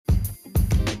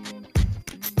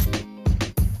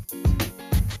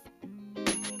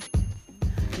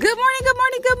Good morning, good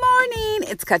morning, good morning.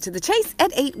 It's Cut to the Chase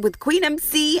at 8 with Queen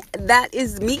MC. That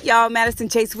is me, y'all, Madison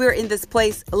Chase. We're in this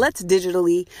place. Let's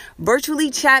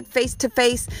virtually chat face to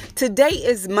face. Today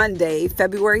is Monday,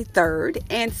 February 3rd.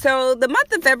 And so the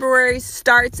month of February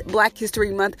starts Black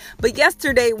History Month. But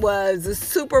yesterday was the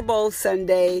Super Bowl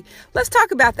Sunday. Let's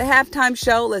talk about the halftime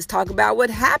show. Let's talk about what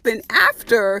happened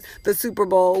after the Super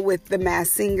Bowl with the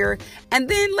Masked Singer. And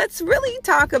then let's really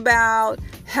talk about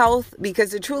health,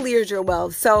 because it truly is your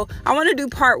wealth. So I want to do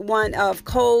part one of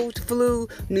cold, flu,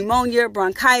 pneumonia,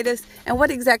 bronchitis, and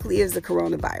what exactly is the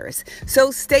coronavirus.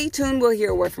 So stay tuned. We'll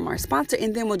hear a word from our sponsor,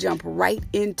 and then we'll jump right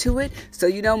into it. So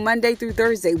Monday through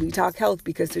Thursday, we talk health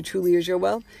because it truly is your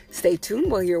wealth. Stay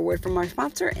tuned. We'll hear a word from our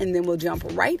sponsor, and then we'll jump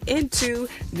right into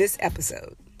this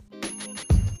episode.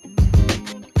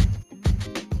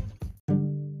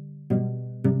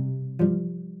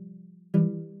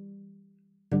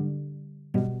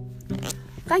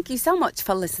 Thank you so much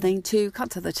for listening to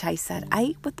Cut to the Chase at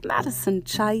 8 with Madison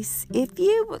Chase. If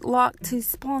you would like to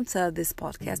sponsor this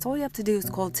podcast, all you have to do is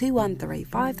call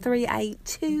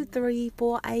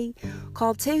 213-538-2348.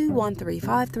 Call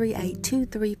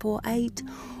 213-538-2348.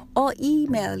 Or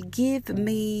email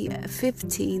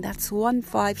giveme15, that's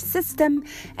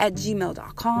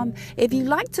 15system@gmail.com. If you'd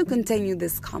like to continue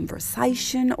this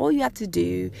conversation, all you have to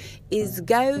do is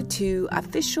go to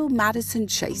official Madison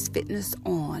Chase Fitness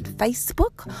on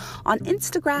Facebook, on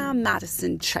Instagram,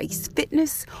 Madison Chase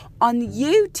Fitness, on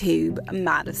YouTube,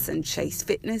 Madison Chase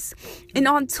Fitness, and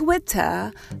on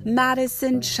Twitter,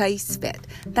 Madison Chase Fit.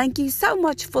 Thank you so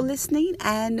much for listening,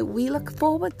 and we look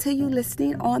forward to you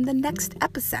listening on the next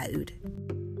episode.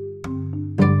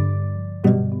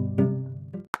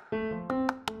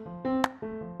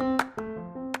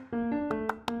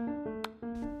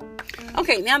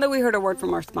 Okay, now that we heard a word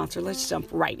from our sponsor, let's jump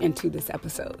right into this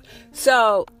episode.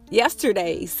 So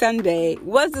yesterday, Sunday,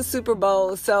 was the Super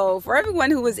Bowl. So for everyone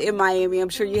who was in Miami, I'm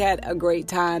sure you had a great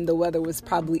time. The weather was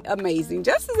probably amazing,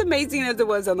 just as amazing as it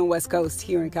was on the West Coast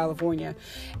here in California.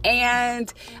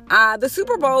 And the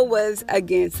Super Bowl was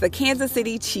against the Kansas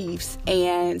City Chiefs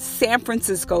and San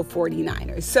Francisco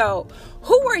 49ers. So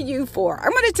who were you for?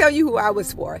 I'm going to tell you who I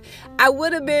was for. I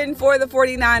would have been for the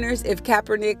 49ers if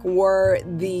Kaepernick were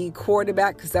the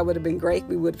quarterback, because that would have been great.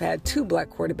 We would have had two black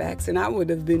quarterbacks, and I would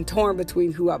have been torn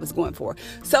between who I was going for.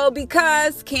 So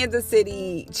because Kansas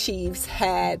City Chiefs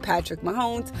had Patrick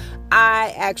Mahomes,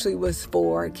 I actually was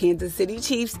for Kansas City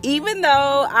Chiefs. Even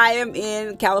though I am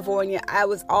in California, I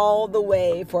was all the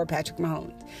way for Patrick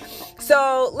Mahomes.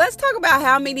 So let's talk about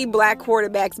how many black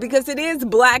quarterbacks, because it is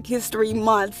Black History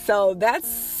Month, so that's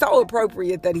so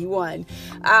appropriate that he won.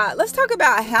 Let's talk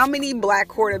about how many black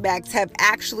quarterbacks have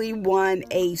actually won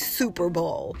a Super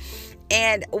Bowl.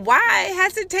 And why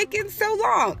has it taken so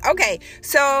long? Okay,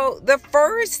 so the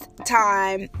first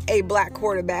time a black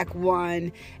quarterback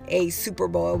won a Super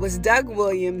Bowl was Doug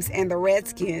Williams and the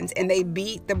Redskins, and they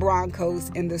beat the Broncos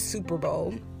in the Super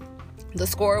Bowl. The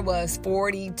score was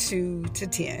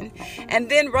 42-10. And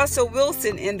then Russell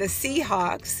Wilson and the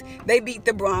Seahawks, they beat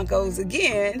the Broncos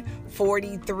again,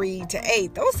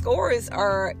 43-8. Those scores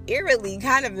are eerily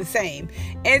kind of the same.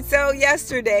 And so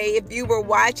yesterday, if you were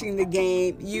watching the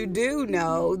game, you do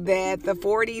know that the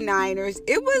 49ers,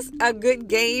 it was a good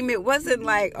game. It wasn't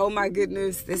like, oh my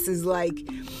goodness, this is like,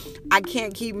 I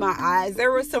can't keep my eyes.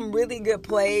 There were some really good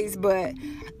plays, but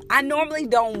I normally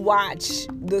don't watch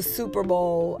the Super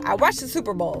Bowl. I watch the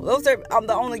Super Bowl. Those are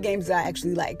the only games that I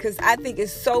actually like, because I think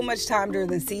it's so much time during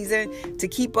the season to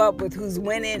keep up with who's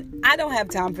winning. I don't have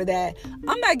time for that.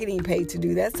 I'm not getting paid to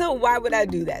do that, so why would I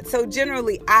do that? So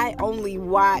generally, I only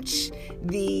watch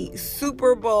the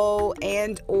Super Bowl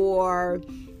and or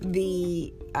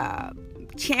the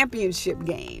championship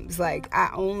games. Like, I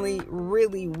only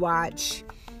really watch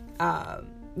the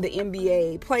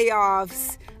NBA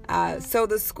playoffs. So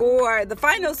the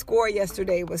final score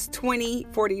yesterday was 20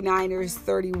 49ers,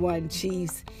 31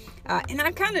 Chiefs. And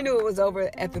I kind of knew it was over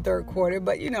at the third quarter,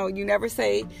 but you never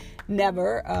say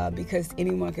never, because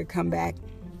anyone could come back.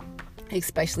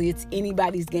 Especially it's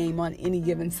anybody's game on any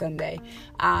given Sunday.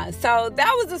 So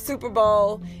that was the Super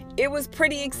Bowl. It was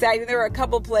pretty exciting. There were a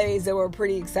couple plays that were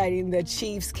pretty exciting. The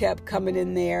Chiefs kept coming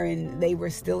in there and they were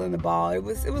still in the ball. It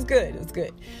was good. It was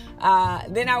good.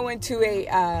 Then I went to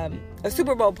a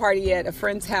Super Bowl party at a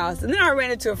friend's house, and then I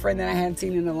ran into a friend that I hadn't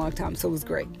seen in a long time. So it was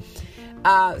great.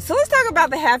 So let's talk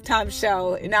about the halftime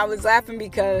show. And I was laughing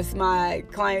because my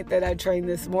client that I trained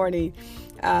this morning,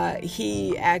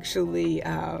 he actually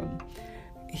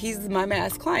he's my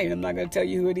mass client. I'm not going to tell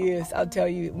you who it is. I'll tell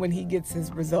you when he gets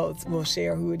his results. We'll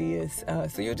share who it is.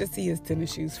 So you'll just see his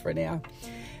tennis shoes for now.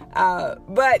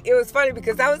 But it was funny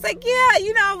because I was like, yeah,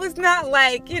 it was not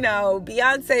like,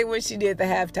 Beyonce when she did the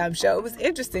halftime show. It was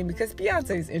interesting because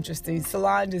Beyonce is interesting.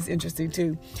 Solange is interesting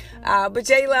too. But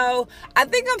J-Lo, I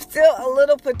think I'm still a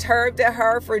little perturbed at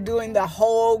her for doing the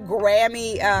whole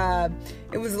Grammy.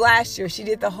 It was last year. She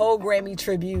did the whole Grammy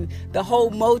tribute, the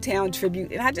whole Motown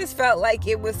tribute. And I just felt like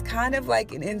it was kind of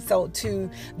like an insult to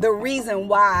the reason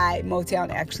why Motown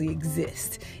actually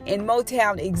exists. And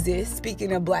Motown exists,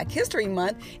 speaking of Black History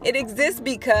Month, it exists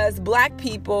because Black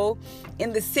people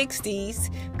in the 60s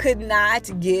could not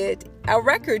get a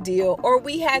record deal, or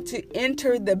we had to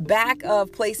enter the back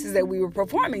of places that we were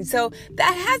performing. So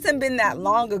that hasn't been that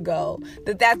long ago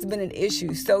that's been an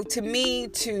issue. So to me,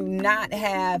 to not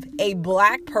have a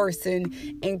Black person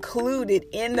included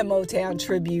in the Motown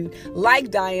tribute, like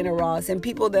Diana Ross and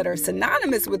people that are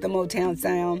synonymous with the Motown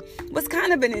sound, was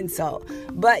kind of an insult.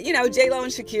 But, J-Lo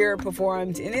and Shakira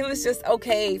performed, and it was just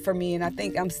okay for me. And I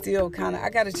think I'm still I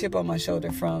got a chip on my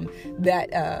shoulder from that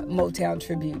Motown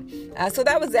tribute. So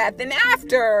that was that. Then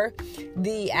after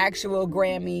the actual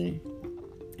Grammy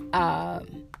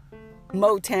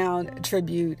Motown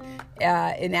tribute,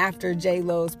 and after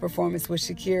J-Lo's performance with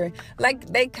Shakira, like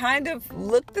they kind of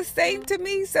looked the same to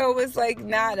me. So it was like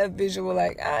not a visual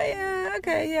like, oh yeah,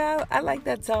 okay, yeah, I like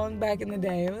that song back in the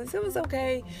day. It was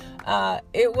okay.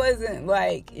 It wasn't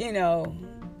like,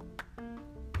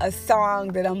 a song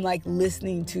that I'm like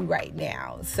listening to right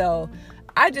now. So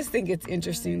I just think it's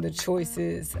interesting, the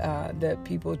choices that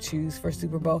people choose for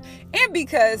Super Bowl. And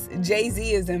because Jay-Z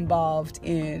is involved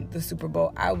in the Super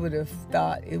Bowl, I would have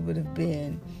thought it would have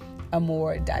been a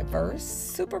more diverse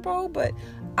Super Bowl. But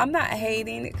I'm not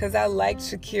hating it because I like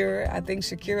Shakira. I think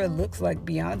Shakira looks like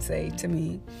Beyonce to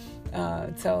me.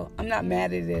 So I'm not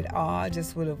mad at it at all. I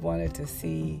just would have wanted to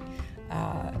see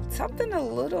something a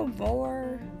little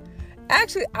more...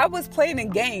 Actually, I was playing a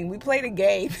game. We played a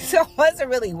game, so I wasn't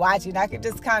really watching. I could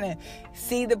just kind of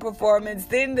see the performance.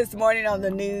 Then this morning on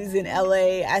the news in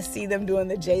LA, I see them doing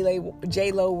the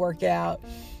J-Lo workout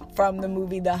from the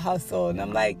movie The Hustle. And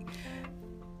I'm like,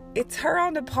 it's her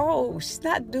on the pole. She's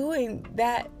not doing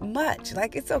that much.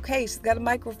 Like, it's okay. She's got a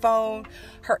microphone.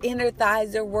 Her inner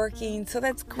thighs are working, so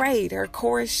that's great. Her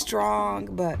core is strong,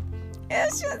 but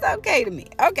it's just okay to me.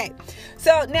 Okay,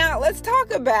 so now let's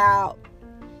talk about...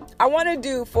 I want to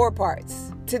do 4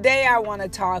 parts. Today I want to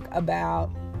talk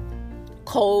about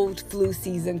cold flu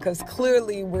season because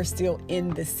clearly we're still in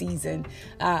the season.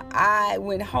 I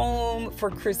went home for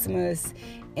Christmas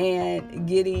and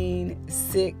getting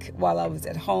sick while I was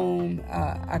at home.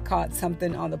 I caught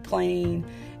something on the plane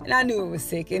and I knew it was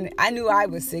sick. And I knew I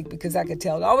was sick because I could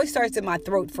tell. It always starts in my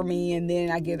throat for me, and then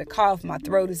I get a cough, my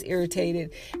throat is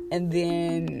irritated, and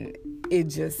then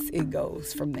it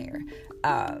goes from there.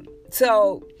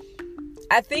 So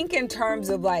I think in terms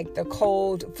of like the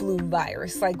cold flu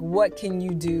virus, like what can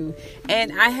you do?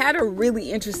 And I had a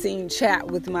really interesting chat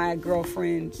with my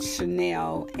girlfriend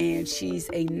Chanel, and she's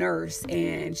a nurse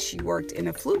and she worked in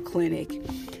a flu clinic.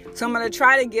 So I'm going to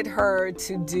try to get her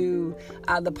to do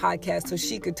the podcast so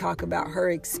she could talk about her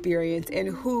experience and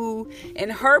who, in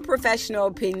her professional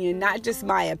opinion, not just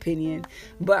my opinion,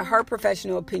 but her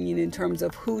professional opinion in terms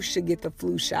of who should get the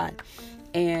flu shot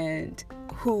and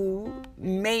who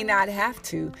may not have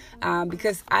to,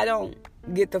 because I don't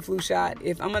get the flu shot.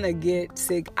 If I'm going to get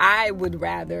sick, I would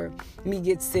rather me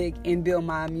get sick and build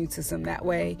my immune system that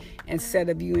way instead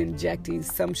of you injecting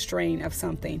some strain of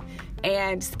something.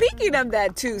 And speaking of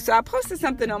that too, so I posted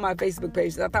something on my Facebook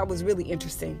page that I thought was really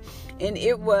interesting, and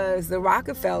it was the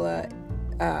Rockefeller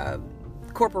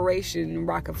corporation,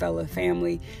 Rockefeller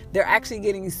family. They're actually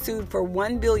getting sued for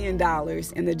 $1 billion,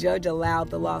 and the judge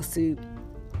allowed the lawsuit.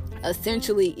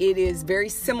 Essentially, it is very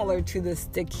similar to the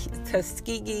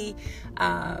Tuskegee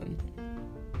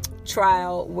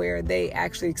trial where they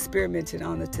actually experimented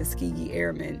on the Tuskegee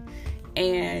Airmen.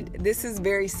 And this is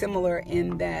very similar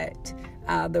in that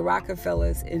the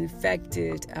Rockefellers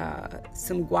infected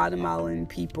some Guatemalan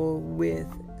people with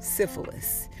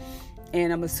syphilis.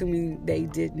 And I'm assuming they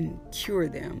didn't cure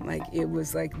them. Like, it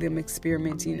was like them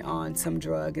experimenting on some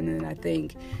drug. And then I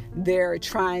think they're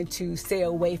trying to stay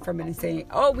away from it and saying,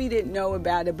 oh, we didn't know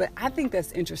about it. But I think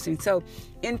that's interesting. So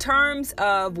in terms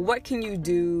of what can you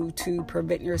do to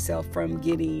prevent yourself from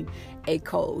getting a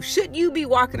cold? Should you be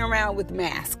walking around with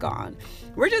mask on?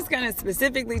 We're just going to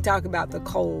specifically talk about the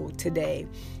cold today.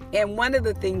 And one of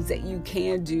the things that you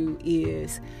can do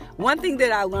is, one thing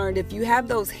that I learned, if you have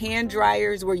those hand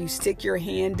dryers where you stick your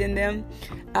hand in them,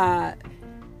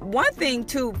 one thing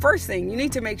too, first thing, you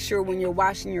need to make sure when you're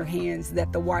washing your hands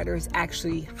that the water is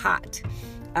actually hot,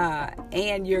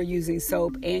 and you're using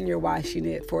soap and you're washing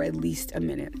it for at least a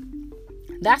minute.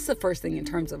 That's the first thing in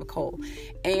terms of a cold.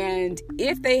 And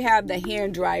if they have the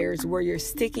hand dryers where you're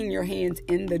sticking your hands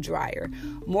in the dryer,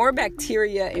 more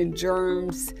bacteria and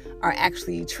germs are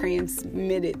actually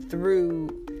transmitted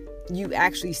through you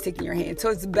actually sticking your hands. So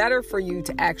it's better for you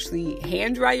to actually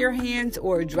hand dry your hands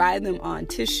or dry them on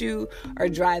tissue or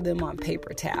dry them on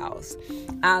paper towels.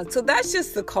 So that's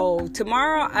just the cold.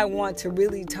 Tomorrow I want to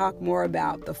really talk more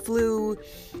about the flu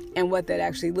and what that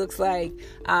actually looks like.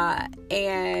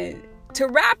 And to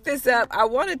wrap this up, I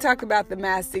want to talk about The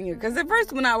Masked Singer, because at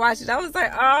first when I watched it, I was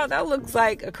like, oh, that looks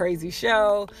like a crazy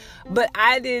show. But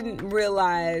I didn't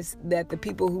realize that the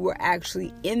people who were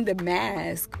actually in the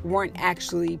mask weren't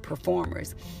actually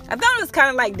performers. I thought it was kind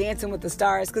of like Dancing with the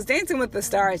Stars, because Dancing with the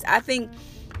Stars, I think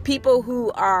people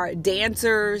who are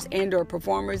dancers and or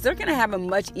performers, they're going to have a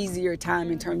much easier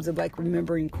time in terms of like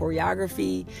remembering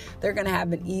choreography. They're going to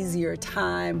have an easier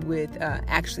time with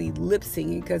actually lip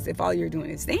singing, because if all you're doing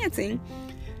is dancing,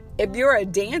 if you're a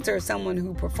dancer or someone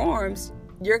who performs,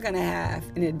 you're going to have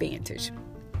an advantage.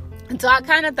 And so I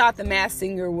kind of thought The Masked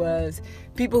Singer was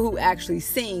people who actually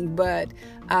sing, but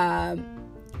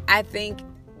I think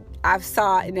I've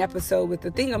saw an episode with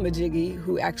the Thingamajiggy,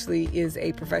 who actually is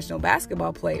a professional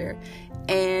basketball player,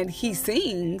 and he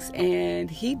sings,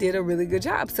 and he did a really good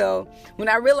job. So when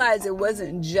I realized it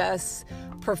wasn't just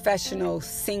professional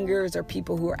singers or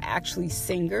people who are actually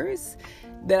singers,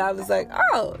 that I was like,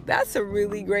 oh, that's a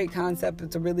really great concept.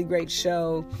 It's a really great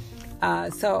show.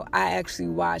 So I actually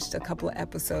watched a couple of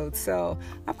episodes. So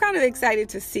I'm kind of excited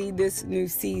to see this new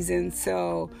season.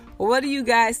 So what do you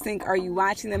guys think? Are you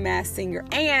watching The Masked Singer?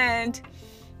 And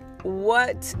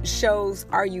what shows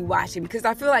are you watching? Because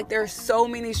I feel like there are so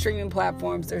many streaming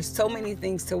platforms. There's so many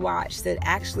things to watch that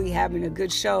actually having a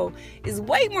good show is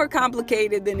way more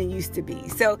complicated than it used to be.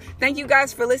 So thank you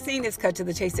guys for listening. It's Cut to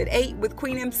the Chase at 8 with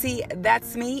Queen MC.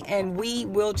 That's me. And we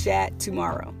will chat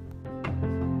tomorrow.